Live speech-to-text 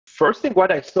First thing,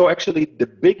 what I saw actually, the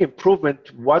big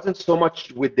improvement wasn't so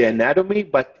much with the anatomy,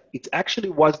 but it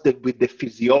actually was with the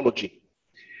physiology.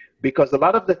 Because a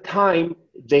lot of the time,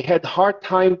 they had hard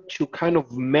time to kind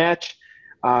of match,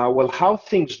 well, how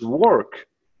things work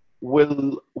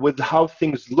with how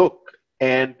things look.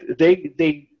 And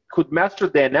they could master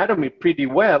the anatomy pretty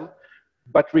well,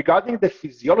 but regarding the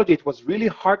physiology, it was really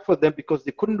hard for them because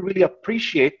they couldn't really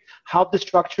appreciate how the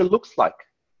structure looks like.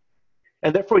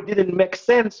 And therefore, it didn't make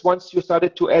sense once you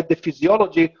started to add the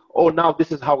physiology, oh, now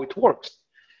this is how it works.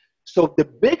 So the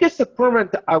biggest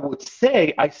improvement, I would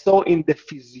say, I saw in the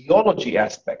physiology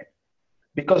aspect.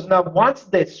 Because now once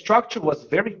the structure was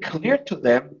very clear to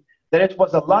them, then it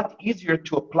was a lot easier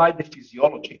to apply the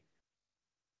physiology.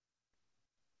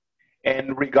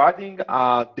 And regarding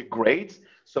the grades,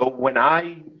 so when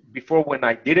I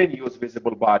didn't use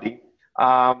visible body,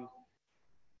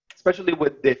 especially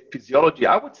with the physiology,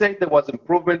 I would say there was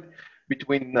improvement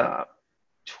between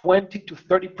 20 to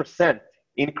 30%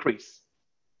 increase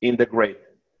in the grade.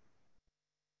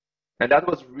 And that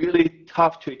was really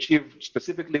tough to achieve,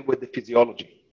 specifically with the physiology.